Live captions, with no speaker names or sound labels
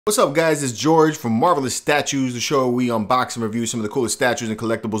What's up, guys? It's George from Marvelous Statues, the show where we unbox and review some of the coolest statues and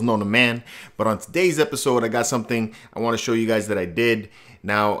collectibles known to man. But on today's episode, I got something I want to show you guys that I did.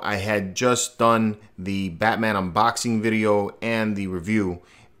 Now, I had just done the Batman unboxing video and the review,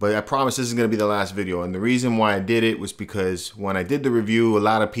 but I promise this is going to be the last video. And the reason why I did it was because when I did the review, a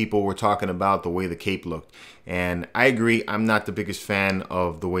lot of people were talking about the way the cape looked. And I agree, I'm not the biggest fan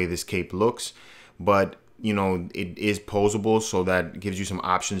of the way this cape looks, but you know, it is posable, so that gives you some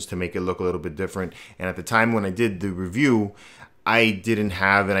options to make it look a little bit different. And at the time when I did the review, I didn't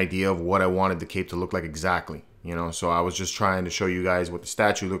have an idea of what I wanted the cape to look like exactly. You know, so I was just trying to show you guys what the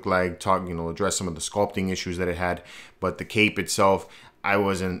statue looked like, address some of the sculpting issues that it had. But the cape itself, I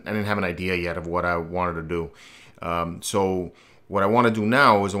didn't have an idea yet of what I wanted to do. So what I want to do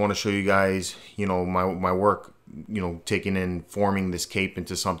now is I want to show you guys, my work, taking in forming this cape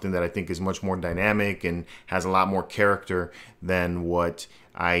into something that I think is much more dynamic and has a lot more character than what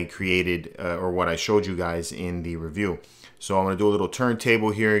I created or what I showed you guys in the review. So I'm going to do a little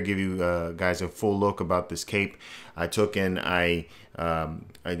turntable here, give you guys a full look about this cape. I took in, I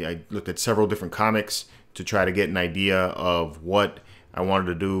looked at several different comics to try to get an idea of what I wanted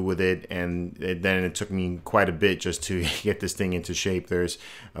to do with it, and then it took me quite a bit just to get this thing into shape. There's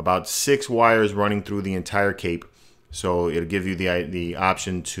about 6 wires running through the entire cape, so it'll give you the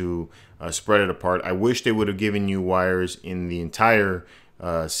option to spread it apart. I wish they would have given you wires in the entire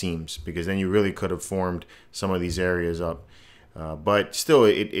seams, because then you really could have formed some of these areas up. But still,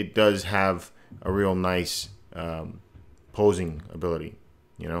 it does have a real nice posing ability,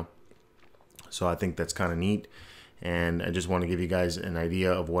 so I think that's kind of neat. And I just want to give you guys an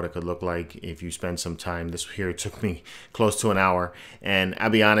idea of what it could look like if you spend some time. This here took me close to an hour. And I'll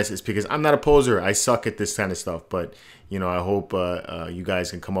be honest, it's because I'm not a poser. I suck at this kind of stuff. But, I hope you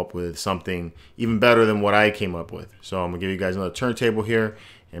guys can come up with something even better than what I came up with. So I'm going to give you guys another turntable here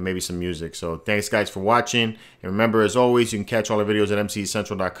and maybe some music. So thanks, guys, for watching. And remember, as always, you can catch all the videos at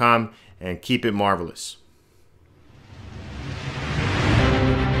mccentral.com and keep it marvelous.